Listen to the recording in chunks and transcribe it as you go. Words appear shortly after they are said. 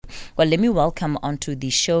Well, let me welcome onto the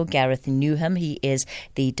show Gareth Newham. He is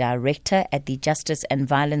the Director at the Justice and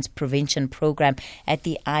Violence Prevention Program at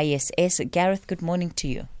the ISS. Gareth, good morning to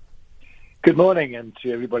you. Good morning, and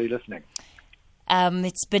to everybody listening.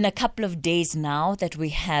 It's been a couple of days now that we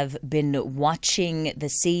have been watching the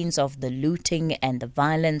scenes of the looting and the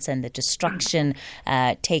violence and the destruction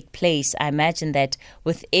take place. I imagine that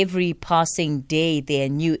with every passing day, there are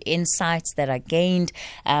new insights that are gained.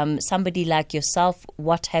 Somebody like yourself,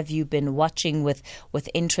 what have you been watching with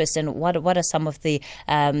interest, and what are some of the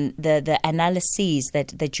analyses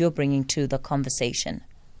that you're bringing to the conversation?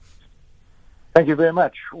 Thank you very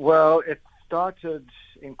much. Well, it started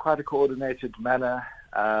in quite a coordinated manner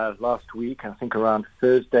last week. I think around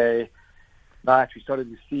Thursday night we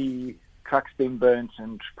started to see trucks being burnt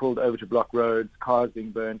and pulled over to block roads, cars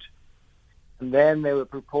being burnt. And then there were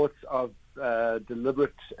reports of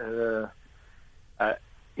deliberate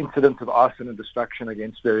incidents of arson and destruction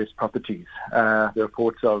against various properties. There were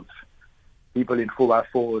reports of people in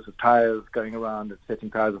 4x4s with tires going around and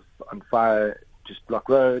setting tires on fire, just block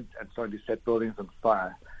roads, and starting to set buildings on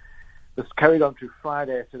fire. This carried on through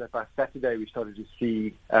Friday, so that by Saturday we started to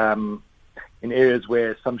see in areas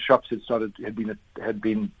where some shops had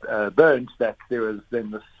been burned, that there was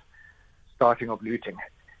then this starting of looting.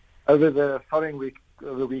 Over the following week,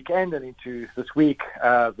 over the weekend and into this week,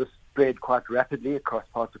 this spread quite rapidly across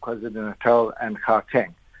parts of KwaZulu-Natal and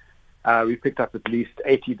Gauteng. We picked up at least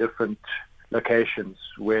 80 different locations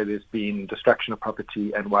where there's been destruction of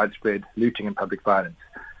property and widespread looting and public violence.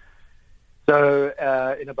 So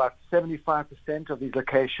in about 75% of these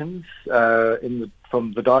locations,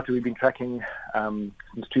 from the data we've been tracking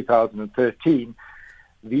since 2013,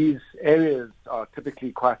 these areas are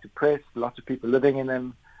typically quite depressed, lots of people living in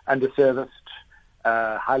them, underserviced,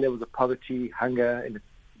 high levels of poverty, hunger,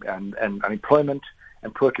 and unemployment,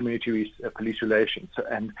 and poor community police relations.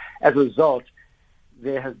 And as a result,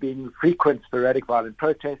 there have been frequent sporadic violent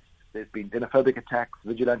protests, there's been xenophobic attacks,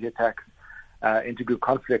 vigilante attacks, intergroup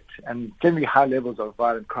conflict, and generally high levels of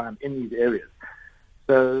violent crime in these areas.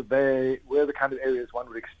 So they were the kind of areas one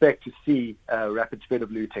would expect to see rapid spread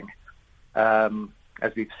of looting,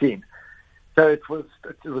 as we've seen. So it was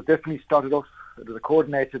definitely started off with a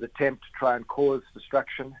coordinated attempt to try and cause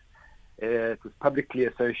destruction. It was publicly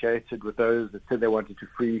associated with those that said they wanted to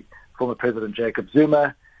free former President Jacob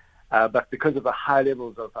Zuma. But because of the high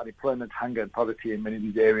levels of unemployment, hunger, and poverty in many of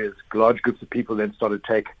these areas, large groups of people then started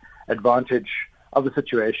to take advantage of the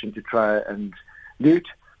situation to try and loot.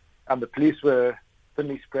 The police were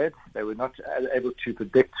thinly spread. They were not able to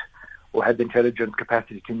predict or had the intelligence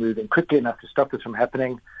capacity to move in quickly enough to stop this from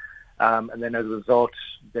happening. And then as a result,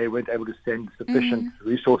 they weren't able to send sufficient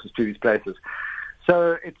resources to these places.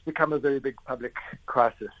 So it's become a very big public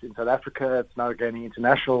crisis in South Africa. It's now gaining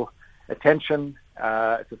international attention.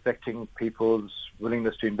 It's affecting people's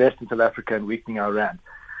willingness to invest in South Africa and weakening our rand.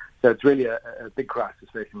 So it's really a big crisis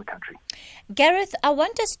facing the country. Gareth, I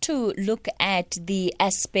want us to look at the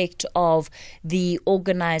aspect of the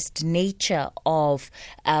organized nature of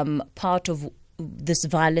part of this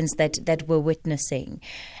violence that we're witnessing.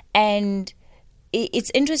 And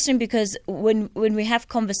it's interesting because when we have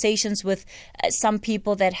conversations with some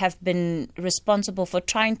people that have been responsible for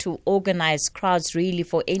trying to organize crowds really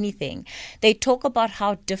for anything, they talk about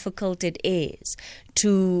how difficult it is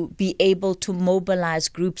to be able to mobilize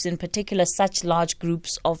groups, in particular such large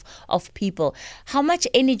groups of people. How much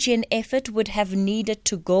energy and effort would have needed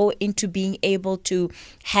to go into being able to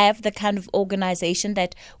have the kind of organization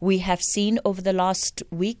that we have seen over the last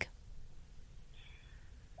week?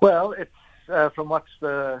 Well, it's from what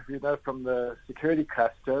we know from the security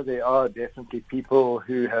cluster, there are definitely people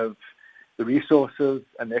who have the resources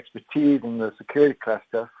and expertise in the security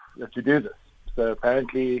cluster to do this. So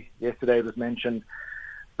apparently yesterday it was mentioned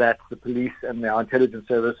that the police and our intelligence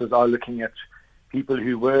services are looking at people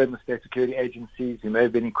who were in the state security agencies, who may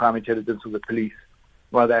have been in crime intelligence or the police,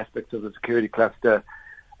 or other aspects of the security cluster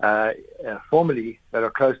formally that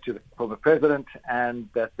are close to the former president, and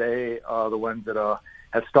that they are the ones that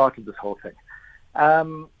have started this whole thing.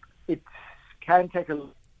 It can take a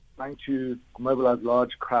time to mobilize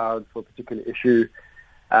large crowds for a particular issue,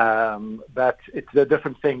 but it's a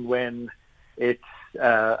different thing when it's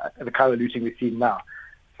the kind of looting we've seen now.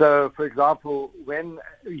 So, for example, when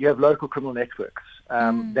you have local criminal networks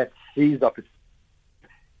that seize opportunities,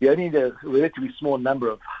 you only need a relatively small number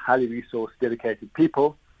of highly resourced, dedicated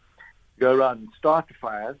people go around and start the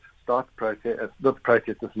fires, start the protest, not the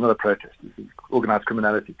protest, this is not a protest, this is organized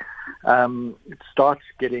criminality. Start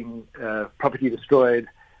getting property destroyed,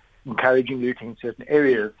 encouraging looting in certain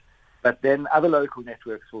areas, but then other local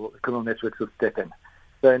networks or criminal networks will step in.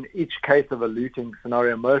 So in each case of a looting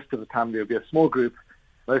scenario, most of the time there will be a small group,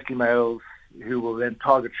 mostly males, who will then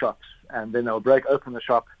target shops, and then they'll break open the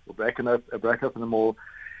shop, or break open the mall,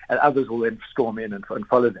 and others will then storm in and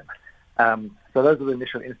follow them. So those are the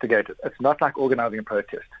initial instigators. It's not like organizing a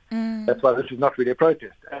protest. That's why this is not really a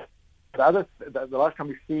protest. The last time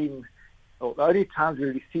we've seen, or the only times we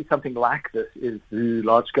really see something like this is the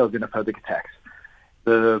large-scale xenophobic attacks.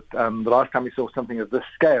 The last time we saw something of this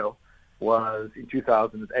scale was in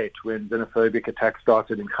 2008, when xenophobic attacks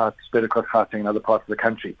started spread across Gauteng and other parts of the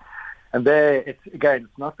country. And there, it's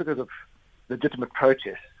not because of legitimate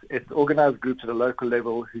protests. It's organized groups at a local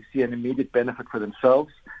level who see an immediate benefit for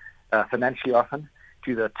themselves, financially often,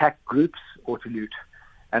 to either attack groups or to loot.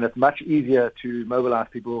 And it's much easier to mobilize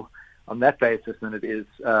people on that basis than it is,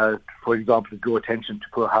 for example, to draw attention to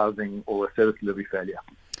poor housing or a service delivery failure.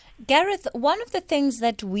 Gareth, one of the things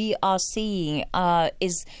that we are seeing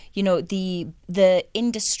is, the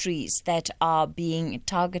industries that are being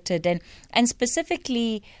targeted, and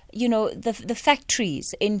specifically, the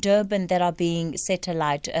factories in Durban that are being set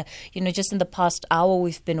alight. Just in the past hour,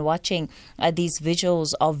 we've been watching these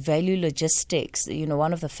visuals of Value Logistics.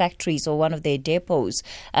 One of the factories or one of their depots,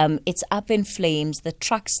 it's up in flames. The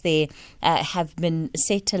trucks there have been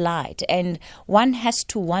set alight, and one has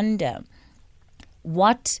to wonder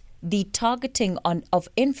what the targeting of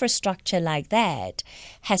infrastructure like that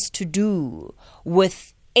has to do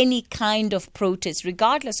with any kind of protest,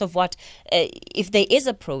 regardless of what, if there is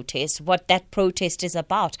a protest, what that protest is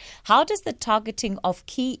about. How does the targeting of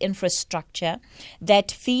key infrastructure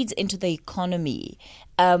that feeds into the economy,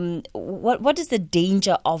 what is the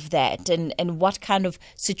danger of that, and what kind of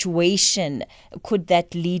situation could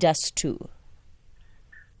that lead us to?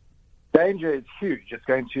 Danger is huge. It's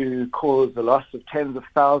going to cause the loss of tens of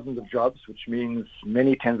thousands of jobs, which means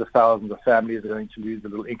many tens of thousands of families are going to lose the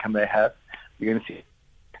little income they have. You're going to see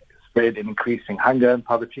spread in increasing hunger and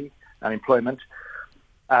poverty, unemployment.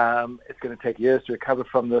 It's going to take years to recover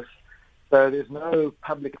from this. So there's no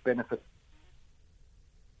public benefit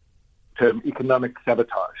to economic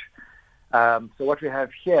sabotage. So what we have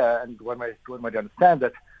here, and one way to understand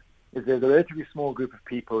it, is there's a relatively small group of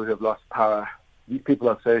people who have lost power. These people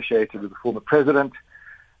are associated with the former president.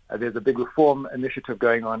 There's a big reform initiative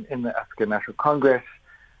going on in the African National Congress.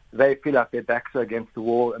 They feel like their backs are against the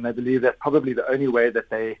wall, and they believe that probably the only way that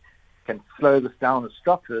they can slow this down or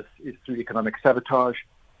stop this is through economic sabotage.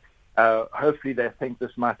 Hopefully they think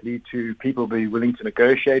this might lead to people being willing to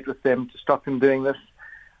negotiate with them to stop them doing this,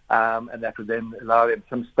 and that would then allow them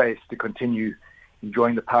some space to continue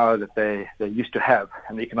enjoying the power that they used to have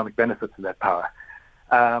and the economic benefits of that power.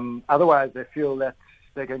 Otherwise, they feel that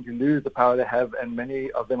they're going to lose the power they have, and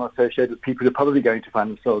many of them are associated with people who are probably going to find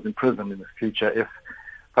themselves in prison in the future if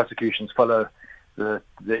prosecutions follow the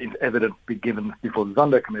evidence be given before the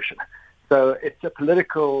Zondo Commission. So it's a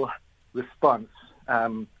political response,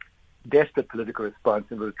 desperate political response,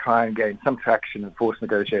 in order to try and gain some traction and force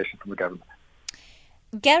negotiation from the government.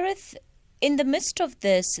 Gareth, in the midst of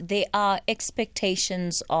this, there are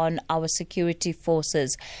expectations on our security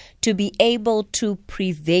forces to be able to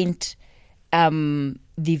prevent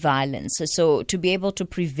the violence, so to be able to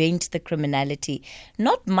prevent the criminality.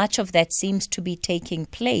 Not much of that seems to be taking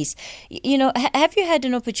place. Have you had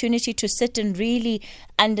an opportunity to sit and really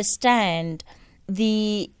understand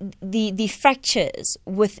the fractures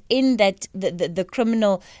within that the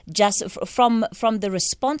criminal justice from the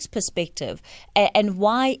response perspective, and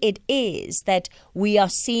why it is that we are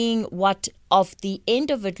seeing what of the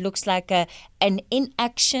end of it looks like an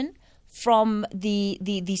inaction from the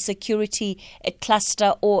security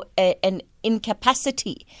cluster, or an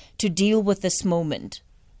incapacity to deal with this moment?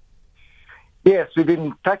 Yes, we've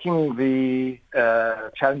been tracking the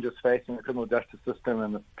challenges facing the criminal justice system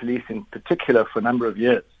and the police in particular for a number of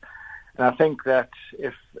years. And I think that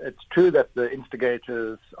if it's true that the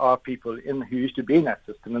instigators are people who used to be in that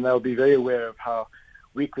system, and they'll be very aware of how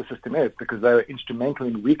weak the system is, because they were instrumental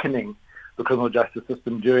in weakening the criminal justice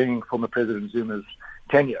system during former President Zuma's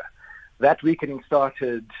tenure. That weakening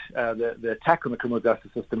started, the attack on the criminal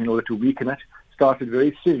justice system in order to weaken it, started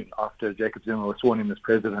very soon after Jacob Zuma was sworn in as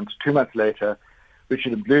president. 2 months later,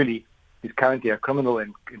 Richard Mdluli, who's currently a criminal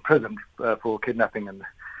in prison for kidnapping and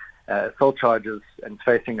assault charges and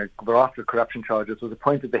facing a variety of corruption charges, was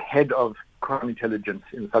appointed the head of crime intelligence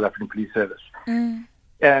in the South African Police Service.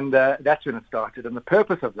 And that's when it started. And the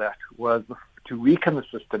purpose of that was to weaken the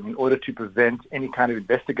system in order to prevent any kind of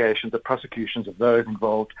investigations or prosecutions of those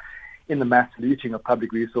involved in the mass looting of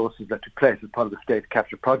public resources that took place as part of the state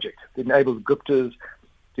capture project. It enabled Guptas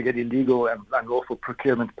to get illegal and unlawful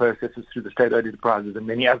procurement processes through the state-owned enterprises and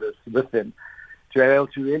many others with them to be able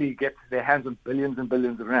to really get their hands on billions and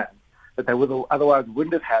billions of rand that they otherwise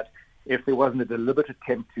wouldn't have had if there wasn't a deliberate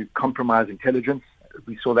attempt to compromise intelligence.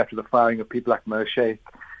 We saw that with the firing of people like Moshe,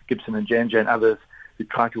 Gibson and Jenja and others who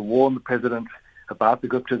tried to warn the president about the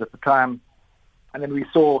Guptas at the time. And then we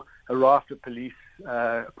saw a raft of police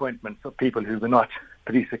appointments of people who were not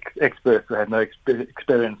police experts, who had no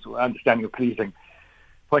experience or understanding of policing,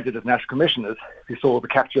 appointed as national commissioners. We saw the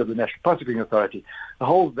capture of the National Prosecuting Authority. The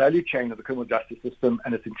whole value chain of the criminal justice system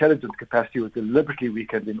and its intelligence capacity was deliberately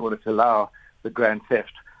weakened in order to allow the grand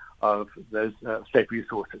theft of those state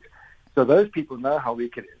resources. So those people know how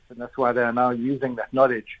weak it is, and that's why they are now using that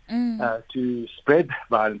knowledge to spread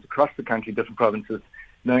violence across the country in different provinces,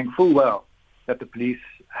 knowing full well that the police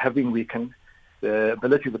have been weakened. The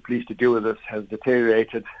ability of the police to deal with this has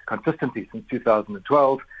deteriorated consistently since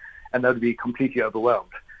 2012, and they'll be completely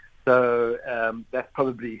overwhelmed. So that's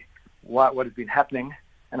probably what has been happening.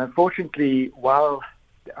 And unfortunately, while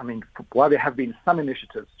there have been some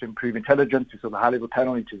initiatives to improve intelligence, we saw the high-level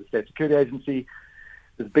panel into the State Security Agency,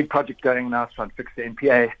 there's a big project going now to try and fix the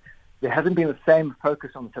NPA, there hasn't been the same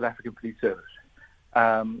focus on the South African Police Service.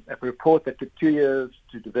 A report that took 2 years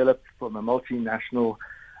to develop from a multinational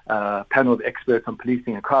panel of experts on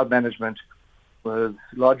policing and crowd management was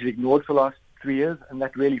largely ignored for the last 3 years, and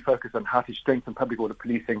that really focused on how to strengthen public order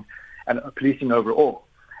policing and policing overall.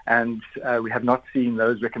 And we have not seen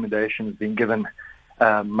those recommendations being given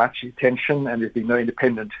much attention, and there's been no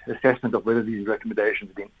independent assessment of whether these recommendations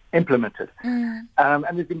have been implemented. And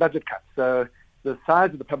there's been budget cuts. So the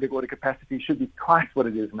size of the public order capacity should be twice what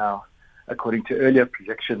it is now, according to earlier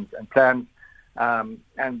projections and plans.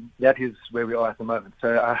 And that is where we are at the moment.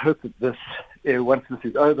 So I hope that this, once this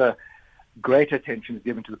is over, greater attention is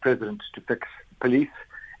given to the president to fix police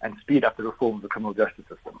and speed up the reform of the criminal justice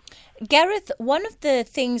system. Gareth, one of the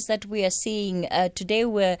things that we are seeing today,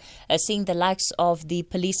 we're seeing the likes of the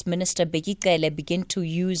police minister, Bekele, begin to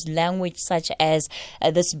use language such as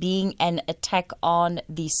this being an attack on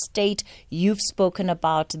the state. You've spoken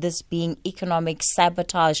about this being economic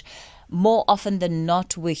sabotage. More often than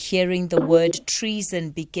not, we're hearing the word treason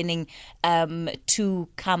beginning to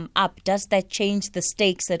come up. Does that change the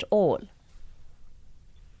stakes at all?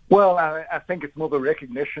 Well, I think it's more the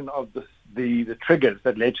recognition of the triggers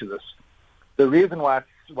that led to this. The reason why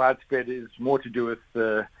it's widespread is more to do with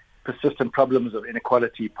the persistent problems of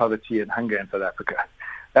inequality, poverty, and hunger in South Africa.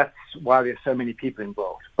 That's why there are so many people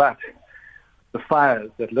involved. But the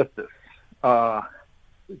fires that lit this are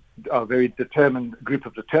a very determined group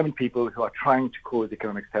of determined people who are trying to cause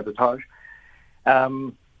economic sabotage.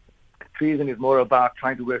 Treason is more about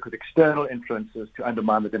trying to work with external influences to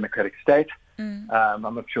undermine the democratic state. I'm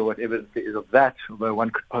not sure what evidence there is of that, although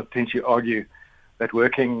one could potentially argue that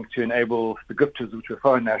working to enable the Guptas, which were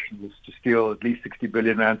foreign nationals, to steal at least 60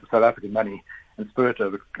 billion rand of South African money and spirit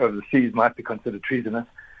over the seas might be considered treasonous.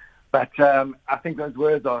 But I think those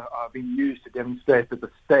words are being used to demonstrate that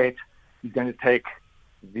the state is going to take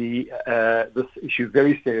this issue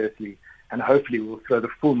very seriously, and hopefully will throw the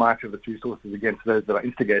full might of its resources against those that are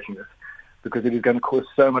instigating this, because it is going to cause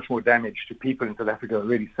so much more damage to people in South Africa who are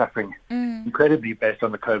really suffering incredibly based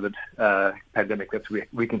on the COVID pandemic that's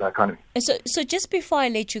weakened our economy. So just before I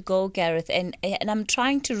let you go, Gareth, and I'm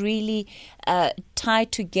trying to really tie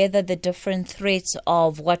together the different threads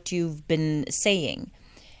of what you've been saying.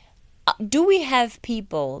 Do we have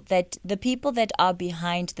the people that are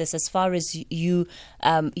behind this, as far as you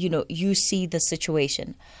see the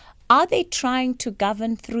situation, are they trying to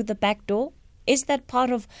govern through the back door? Is that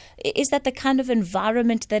the kind of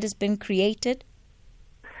environment that has been created?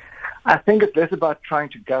 I think it's less about trying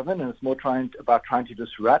to govern, and it's more about trying to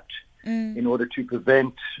disrupt in order to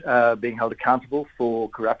prevent being held accountable for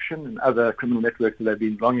corruption and other criminal networks that they've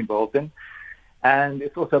been long involved in. And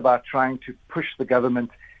it's also about trying to push the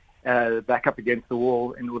government back up against the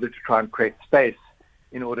wall in order to try and create space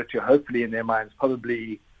in order to hopefully, in their minds,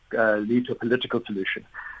 probably lead to a political solution.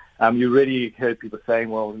 You already heard people saying,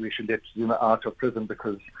 well, we should let Zuma out of prison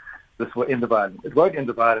because this will end the violence. It won't end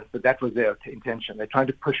the violence, but that was their intention. They're trying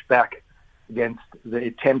to push back against the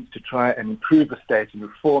attempts to try and improve the state and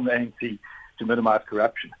reform the ANC to minimize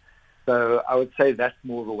corruption. So I would say that's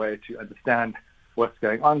more of a way to understand what's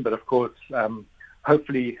going on. But of course,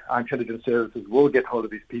 hopefully our intelligence services will get hold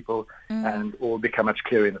of these people and all become much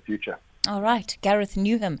clearer in the future. All right. Gareth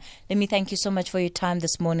Newham, let me thank you so much for your time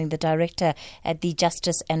this morning, the Director at the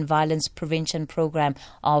Justice and Violence Prevention Program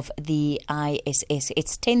of the ISS.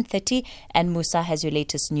 It's 10:30 and Musa has your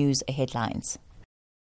latest news headlines.